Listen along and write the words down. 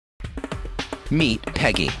Meet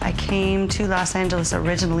Peggy. I came to Los Angeles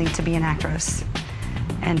originally to be an actress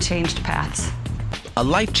and changed paths. A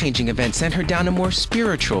life-changing event sent her down a more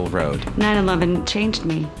spiritual road. 9/11 changed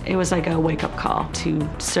me. It was like a wake-up call to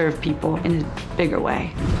serve people in a bigger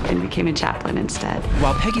way, and became a chaplain instead.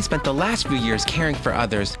 While Peggy spent the last few years caring for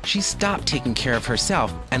others, she stopped taking care of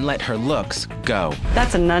herself and let her looks go.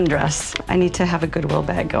 That's a nun dress. I need to have a Goodwill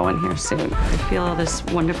bag going here soon. I feel all this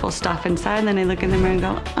wonderful stuff inside, and then I look in the mirror and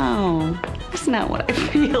go, oh, that's not what I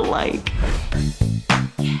feel like.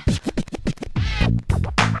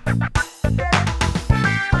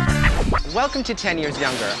 Welcome to 10 Years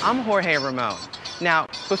Younger. I'm Jorge Ramon. Now,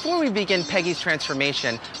 before we begin Peggy's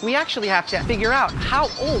transformation, we actually have to figure out how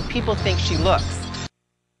old people think she looks.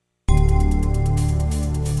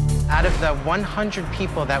 Out of the 100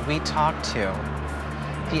 people that we talked to,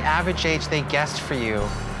 the average age they guessed for you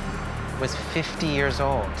was 50 years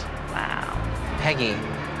old. Wow. Peggy,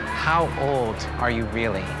 how old are you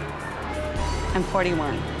really? I'm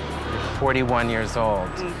 41. You're 41 years old.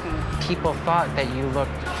 People thought that you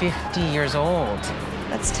looked 50 years old.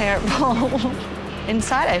 That's terrible.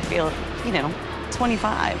 Inside, I feel,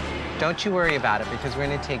 25. Don't you worry about it, because we're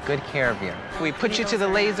going to take good care of you. We put you to the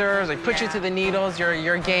lasers, we put you to the needles,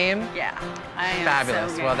 your game? Yeah, I am.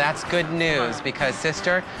 Fabulous. So good. Well, that's good news, because,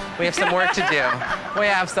 sister, we have some work to do. We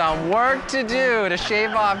have some work to do to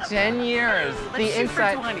shave off 10 years. Let's shoot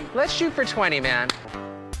for 20. Let's shoot for 20, man.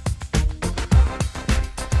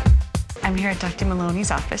 I'm here at Dr. Maloney's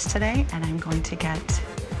office today, and I'm going to get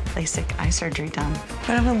Lasik eye surgery done.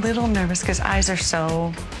 But I'm a little nervous because eyes are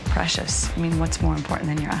so precious. I mean, what's more important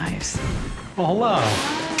than your eyes? Well, hello.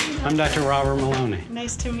 I'm Dr. Robert Maloney.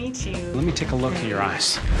 Nice to meet you. Let me take a look at your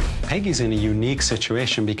eyes. Peggy's in a unique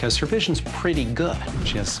situation because her vision's pretty good.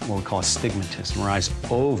 She has what we call astigmatism. Her eye's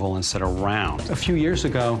oval instead of round. A few years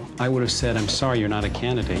ago, I would have said, I'm sorry, you're not a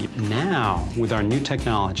candidate. Now, with our new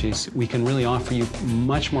technologies, we can really offer you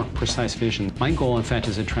much more precise vision. My goal, in fact,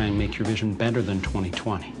 is to try and make your vision better than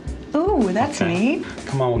 20/20. Ooh, that's neat.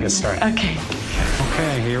 Come on, we'll get started. Okay.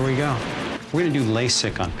 Okay, here we go. We're gonna do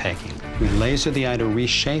LASIK on Peggy. We laser the eye to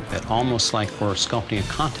reshape it, almost like we're sculpting a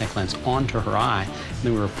contact lens onto her eye, and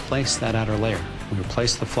then we replace that outer layer. We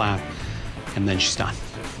replace the flap, and then she's done.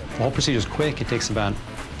 The whole procedure is quick. It takes about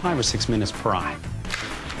 5 or 6 minutes per eye.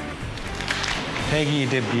 Peggy, you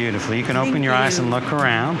did beautifully. You can open your eyes and look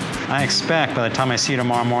around. I expect by the time I see you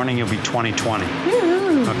tomorrow morning, you'll be 20/20.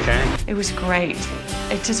 Okay? It was great.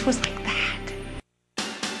 It just was like that.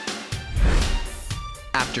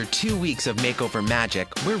 After 2 weeks of makeover magic,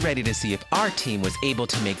 we're ready to see if our team was able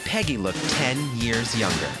to make Peggy look 10 years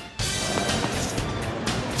younger.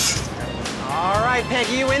 All right,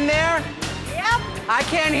 Peggy, you in there? Yep, I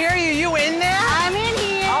can't hear you. You in there? I'm in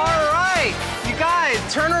here. All right. You guys,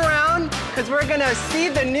 turn around, because we're going to see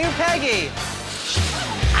the new Peggy.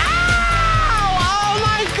 Ow! Oh,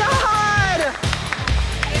 my God!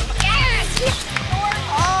 Yes!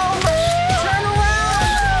 Oh, turn around!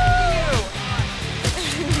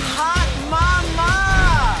 Hot mama!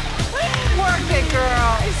 Work it,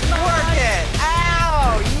 girl. Work it.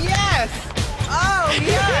 Ow! Yes! Oh,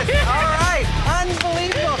 yes! All right.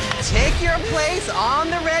 Unbelievable. Take your place on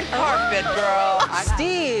the red carpet, girl.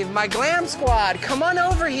 Steve, my glam squad, come on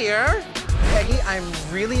over here. Peggy, I'm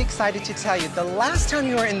really excited to tell you, the last time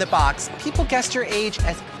you were in the box, people guessed your age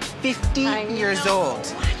as 50 years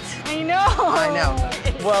old. I know. I know.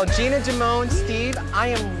 Well, Gina, Damone, Steve, I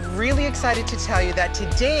am really excited to tell you that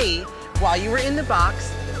today, while you were in the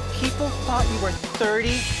box, people thought you were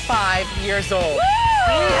 35 years old. Woo!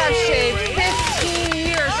 We have shaved 15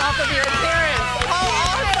 years off of your appearance. How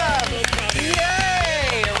awesome!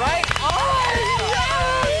 Yay! Right? Oh,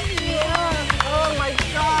 yes! Oh my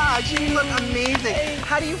gosh, you look amazing.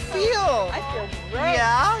 How do you feel? I feel great.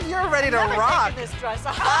 Yeah? You're ready to Never rock. taken this dress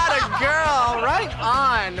off. Atta girl, right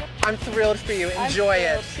on. I'm thrilled for you. Enjoy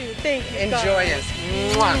it. Too. Thank you. Enjoy guys.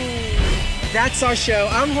 it. Mwah. That's our show.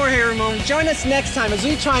 I'm Jorge Ramon. Join us next time as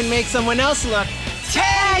we try and make someone else look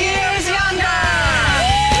 10 years younger.